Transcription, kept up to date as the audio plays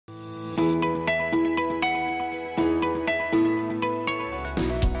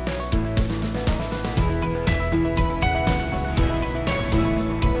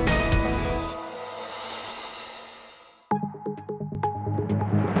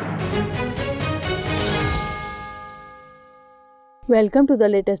Welcome to the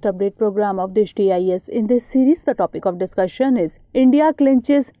latest update program of Drishti IAS. In this series, the topic of discussion is India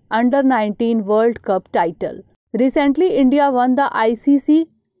clinches Under-19 World Cup title. Recently, India won the ICC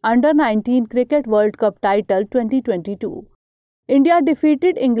Under-19 Cricket World Cup title 2022. India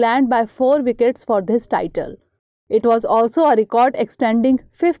defeated England by 4 wickets for this title. It was also a record-extending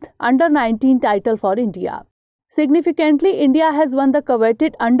 5th Under-19 title for India. Significantly, India has won the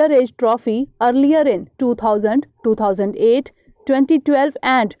coveted underage trophy earlier in 2000, 2008, 2012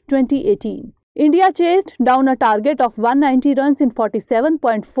 and 2018. India chased down a target of 190 runs in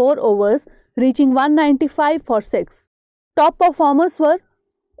 47.4 overs, reaching 195 for 6. Top performers were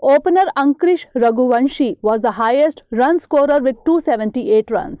opener Ankrish Raghuvanshi was the highest run scorer with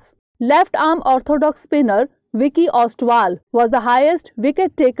 278 runs. Left-arm orthodox spinner Vicky Ostwal was the highest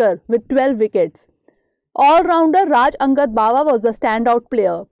wicket taker with 12 wickets. All-rounder Raj Angad Bawa was the standout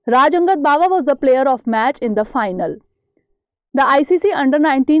player. Raj Angad Bawa was the player of match in the final. The ICC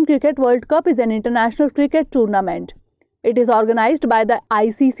Under-19 Cricket World Cup is an international cricket tournament. It is organized by the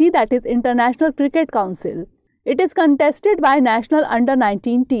ICC, that is International Cricket Council. It is contested by national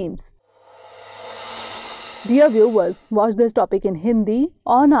Under-19 teams. Dear viewers, watch this topic in Hindi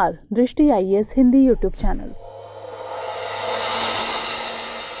on our Drishti IAS Hindi YouTube channel.